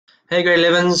Hey grade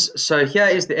 11s, so here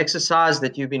is the exercise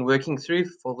that you've been working through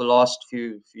for the last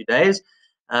few days.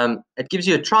 It gives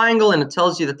you a triangle and it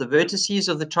tells you that the vertices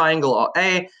of the triangle are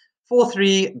A, 4,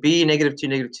 3, B,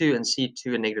 -2, -2, and C,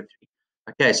 2 and -3.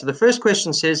 Okay, so the first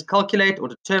question says calculate or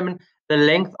determine the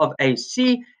length of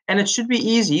AC, and it should be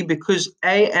easy because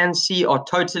A and C are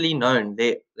totally known.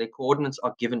 Their coordinates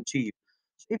are given to you.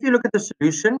 So if you look at the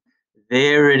solution,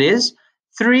 there it is.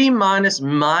 3 minus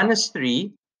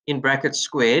 -3 in brackets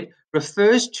squared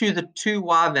refers to the two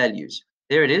y values.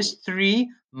 There it is, 3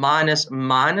 minus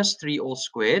 -3 all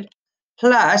squared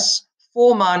plus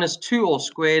 4 minus 2 all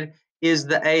squared is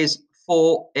the a's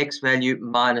 4x value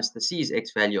minus the c's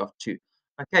x value of 2.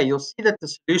 Okay, you'll see that the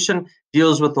solution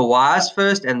deals with the y's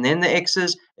first and then the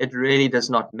x's. It really does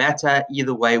not matter.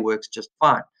 Either way works just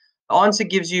fine. The answer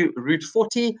gives you root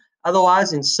 40.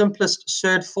 Otherwise, in simplest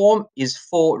surd form, is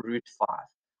 4 root 5.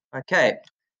 Okay.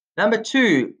 Number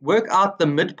 2, work out the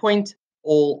midpoint,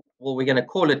 or we're going to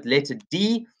call it letter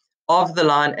D, of the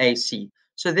line AC.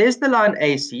 So there's the line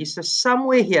AC. So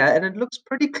somewhere here, and it looks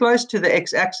pretty close to the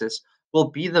x-axis, will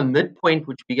be the midpoint,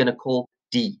 which we're going to call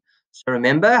D. So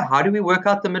remember, how do we work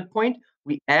out the midpoint?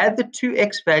 We add the two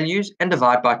x values and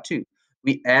divide by 2.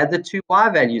 We add the two y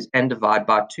values and divide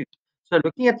by 2. So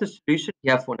looking at the solution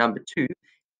here for number 2,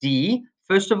 D,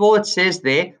 first of all, it says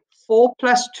there 4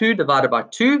 plus 2 divided by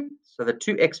 2. So the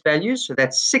two x values, so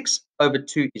that's 6 over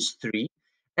 2 is 3.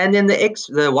 And then the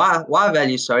y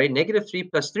value, sorry, -3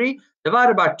 plus 3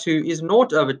 divided by 2 is 0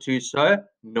 over 2, so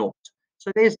 0.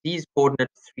 So there's these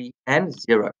coordinates 3 and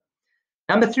 0.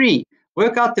 Number 3,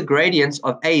 work out the gradients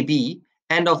of AB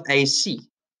and of AC,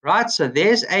 right? So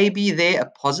there's AB there, a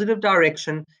positive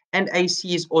direction, and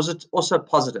AC is also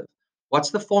positive. What's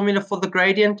the formula for the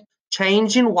gradient?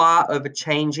 Change in y over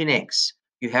change in x.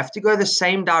 You have to go the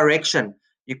same direction.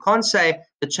 You can't say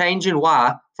the change in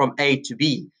y from A to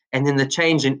B and then the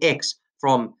change in x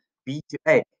from B to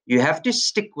A. You have to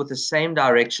stick with the same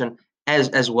direction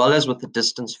as well as with the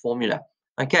distance formula.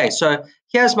 Okay, so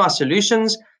here's my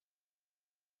solutions.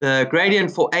 The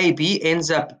gradient for AB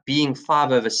ends up being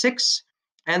 5 over 6,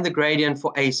 and the gradient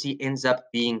for AC ends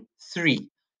up being 3.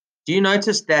 Do you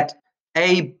notice that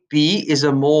AB is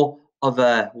a more of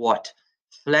a what?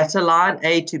 Flatter line,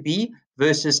 A to B,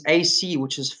 versus AC,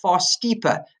 which is far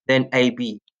steeper than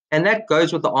AB. And that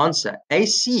goes with the answer.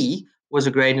 AC was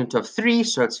a gradient of 3,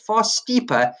 so it's far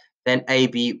steeper than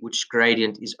AB, which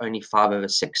gradient is only 5 over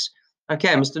 6.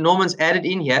 Okay, Mr. Norman's added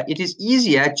in here. It is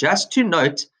easier just to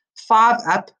note 5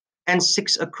 up and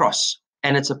 6 across,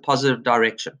 and it's a positive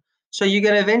direction. So you're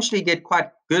going to eventually get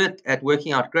quite good at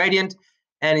working out gradient,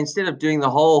 and instead of doing the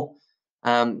whole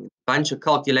bunch of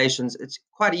calculations, it's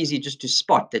quite easy just to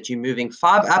spot that you're moving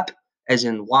 5 up as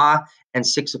in y and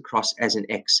 6 across as in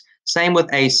x. Same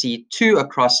with AC, 2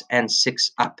 across and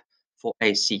 6 up for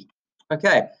AC.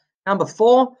 Okay, number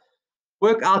 4,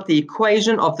 work out the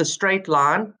equation of the straight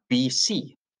line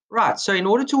BC. Right, so in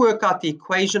order to work out the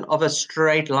equation of a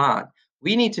straight line,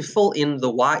 we need to fill in the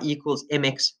y equals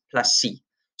mx plus c.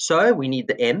 So we need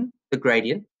the m, the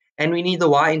gradient, and we need the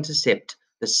y-intercept,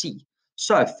 the c.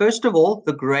 So first of all,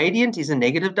 the gradient is a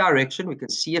negative direction. We can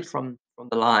see it from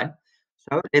the line.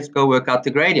 So let's go work out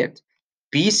the gradient.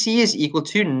 BC is equal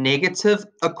to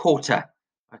 -1/4.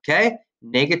 Okay,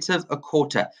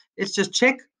 -1/4. Let's just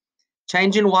check.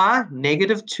 Change in y,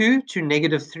 -2 to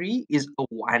 -3 is a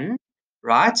 1,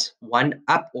 right? 1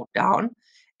 up or down.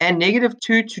 And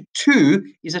 -2 to 2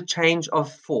 is a change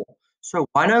of 4. So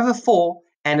 1 over 4,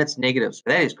 and it's negative. So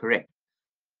that is correct.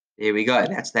 There we go.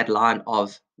 That's that line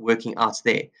of working out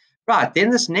there. Right, then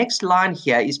this next line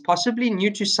here is possibly new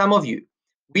to some of you.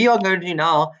 We are going to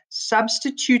now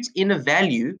substitute in a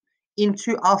value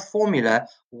into our formula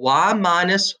y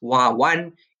minus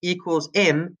y1 equals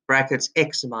m brackets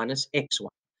x minus x1.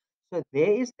 So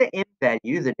there is the m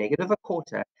value, the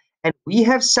 -1/4, and we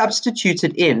have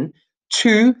substituted in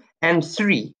 2 and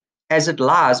 3 as it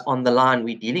lies on the line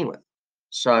we're dealing with.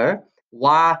 So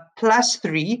y plus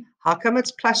 3, how come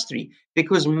it's plus 3?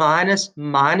 Because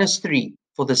minus 3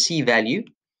 for the c value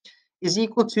is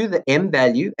equal to the m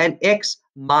value, and x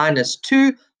minus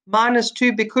 2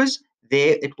 because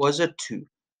there it was a 2.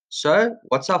 So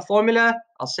what's our formula?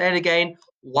 I'll say it again.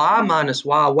 Y minus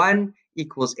y1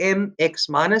 equals mx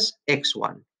minus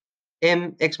x1.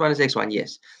 Mx minus x1,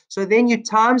 yes. So then you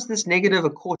times this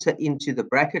 -1/4 into the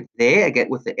bracket there, again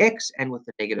with the x and with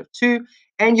the -2,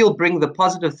 and you'll bring the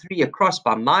 +3 across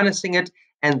by minusing it,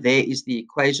 and there is the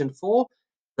equation for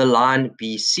the line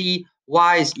BC.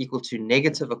 Y is equal to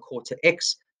 -1/4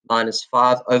 x minus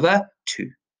 5 over 2.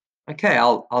 Okay,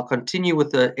 I'll continue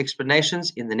with the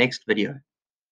explanations in the next video.